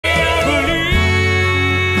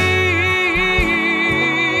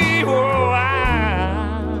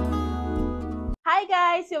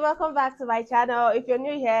you're welcome back to my channel. If you're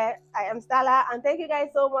new here, I am Stella, and thank you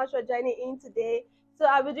guys so much for joining in today. So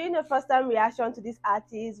I'll be doing a first time reaction to these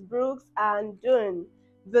artists, Brooks and Dunn,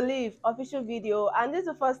 Believe official video, and this is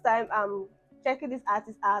the first time I'm checking this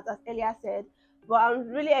artist out, as earlier said. But I'm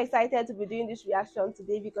really excited to be doing this reaction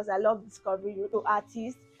today because I love discovering new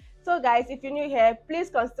artists. So guys, if you're new here, please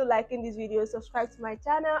consider liking this video, subscribe to my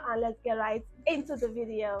channel, and let's get right into the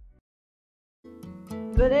video.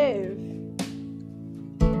 Believe.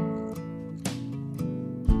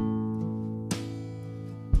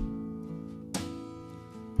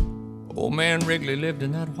 Old man Wrigley lived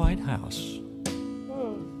in that White House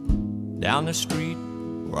down the street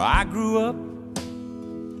where I grew up.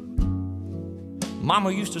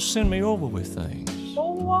 Mama used to send me over with things.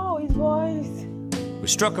 Oh wow, his voice. We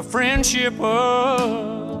struck a friendship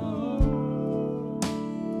up.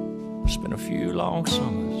 Spent a few long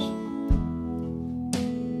summers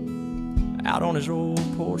out on his old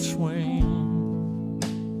porch swing.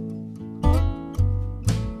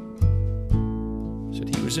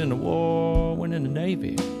 Said he was in the war, went in the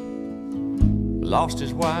Navy, lost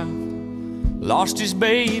his wife, lost his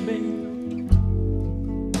baby.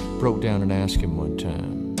 Broke down and asked him one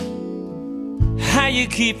time, how you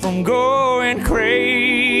keep from going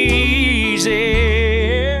crazy?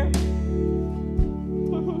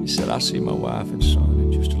 He said, I see my wife and son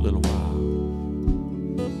in just a little while.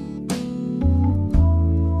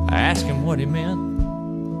 I asked him what he meant.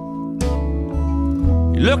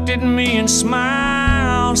 He looked at me and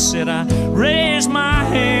smiled, said, I raised my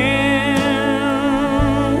hands,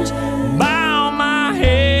 bow my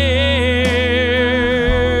head.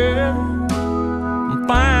 I'm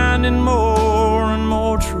finding more and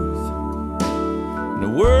more truth in the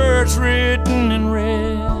words written in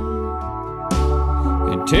red.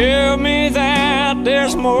 They tell me that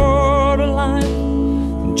there's more to life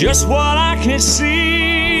than just what I can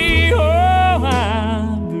see. Oh,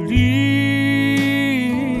 I believe.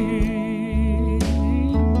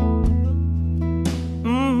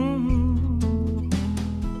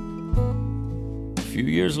 A few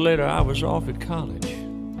years later, I was off at college,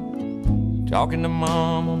 talking to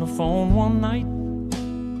Mom on the phone one night,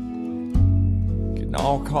 getting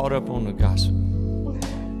all caught up on the gossip,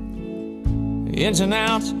 the ins and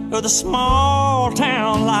outs of the small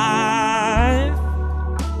town life.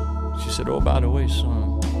 She said, oh, by the way,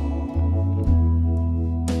 son,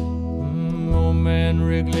 old man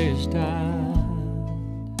Wrigley's died.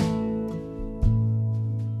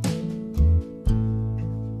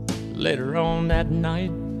 Later on that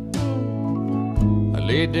night, I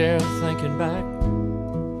laid there thinking back,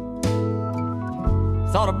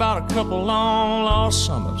 thought about a couple long lost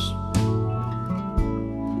summers.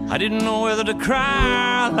 I didn't know whether to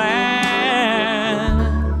cry or laugh.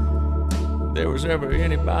 If there was ever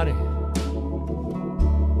anybody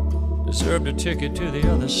deserved a ticket to the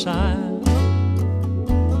other side,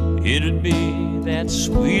 it'd be that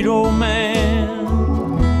sweet old man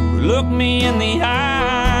who looked me in the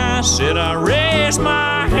eye, said, I raised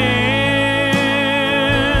my hands,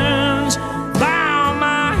 bow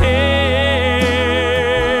my head.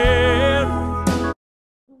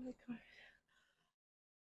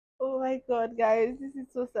 Oh my god, guys, this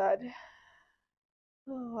is so sad.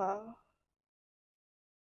 Oh wow.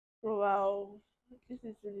 Oh wow. This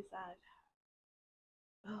is really sad.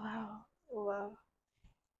 Oh wow. Oh wow.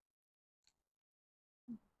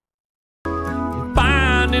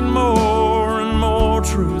 Finding more and more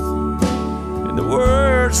truth in the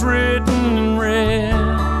words written in red.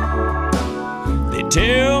 They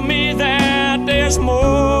tell me that there's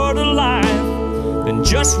more to life than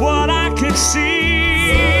just what I can see.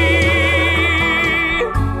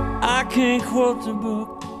 I can't quote the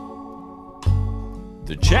book,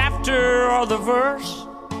 the chapter or the verse.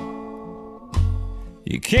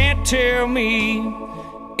 You can't tell me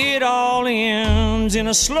it all ends in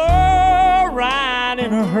a slow ride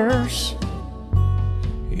in a hearse.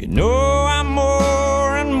 You know I'm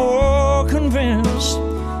more and more convinced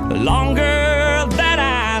the longer that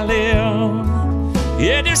I live.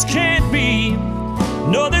 Yeah, this can't be,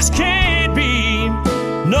 no, this can't be,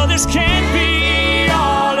 no, this can't be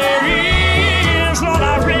all there is. Lord,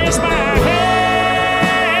 I raise my hands,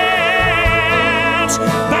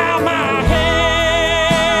 bow my head.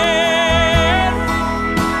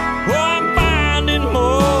 Oh, I'm finding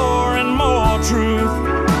more and more truth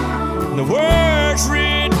in the words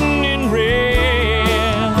written in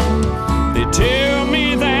red. They tell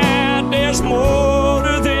me that there's more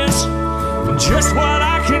to this than just what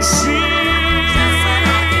I can see.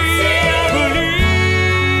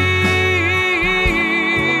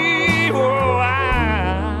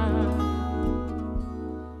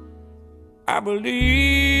 I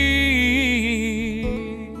believe.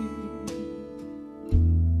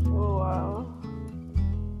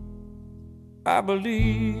 I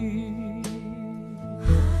believe.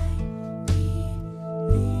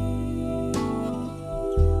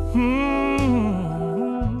 Hmm.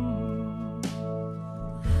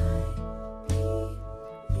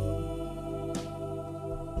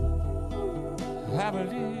 I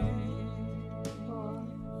believe. Oh,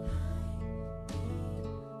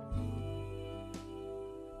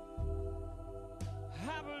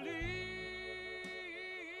 I believe.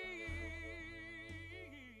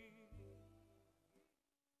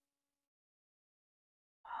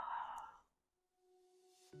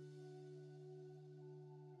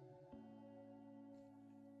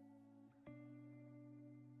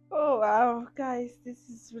 oh wow, guys, this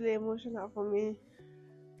is really emotional for me.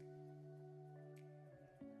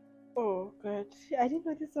 Oh god, I didn't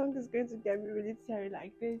know this song is going to get me really teary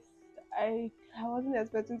like this. I wasn't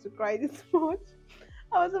expecting to cry this much.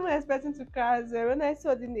 I wasn't even expecting to cry as well when I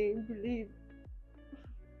saw the name Believe.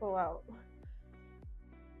 Oh wow.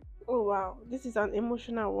 Oh wow. This is an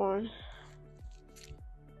emotional one.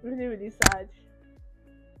 Really, really sad.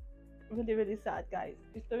 Really, really sad, guys.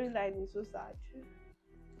 The storyline is so sad.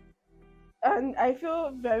 And I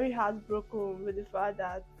feel very heartbroken with the fact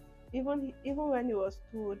that even when he was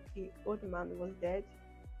told the old man was dead,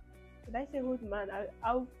 did I say old man?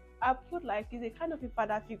 I put like he's a kind of a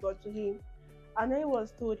father figure to him, and then he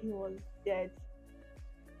was told he was dead.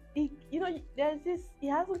 There's this. He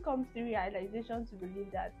hasn't come to the realization to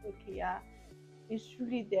believe that okay, yeah, he's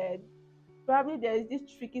truly dead. Probably there is this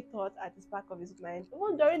tricky thought at the back of his mind.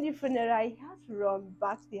 Even during the funeral, he has to run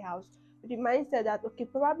back to the house with the mindset that okay,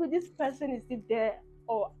 probably this person is still there,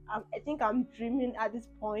 or I think I'm dreaming at this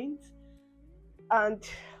point, and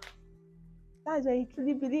that's why he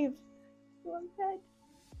truly believed he was dead.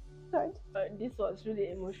 God. This was really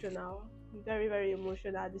emotional, very very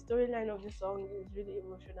emotional. The storyline of the song is really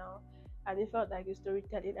emotional, and it felt like a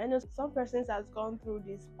storytelling. I know some persons has gone through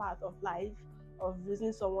this part of life of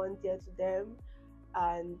losing someone dear to them,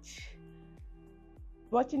 and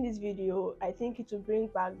watching this video, I think it will bring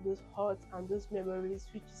back those hurts and those memories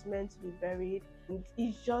which is meant to be buried. And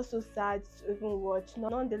it's just so sad to even watch.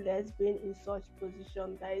 Nonetheless, being in such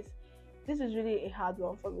position, guys, this is really a hard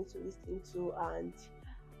one for me to listen to, and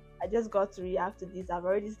I just got to react to this. I've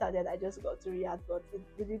already started. I just got to react, but it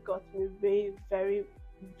really got me very, very,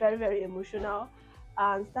 very, very emotional.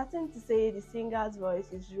 And starting to say the singer's voice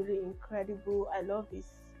is really incredible. I love his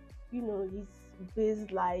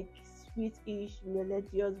bass like sweet-ish,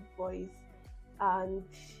 melodious voice. And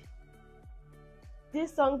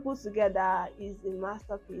this song put together is a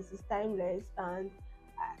masterpiece. It's timeless, and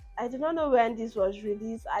I do not know when this was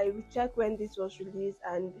released. I will check when this was released,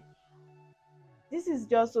 and this is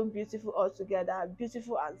just so beautiful altogether,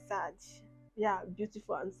 beautiful and sad. Yeah,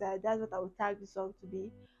 beautiful and sad. That's what I would tag the song to be.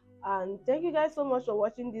 And thank you guys so much for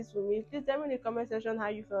watching this with me. Please tell me in the comment section how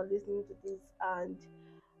you felt listening to this, and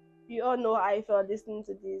you all know how I felt listening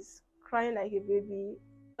to this, crying like a baby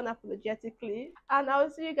unapologetically. And I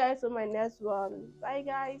will see you guys on my next one. Bye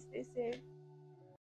guys, stay safe.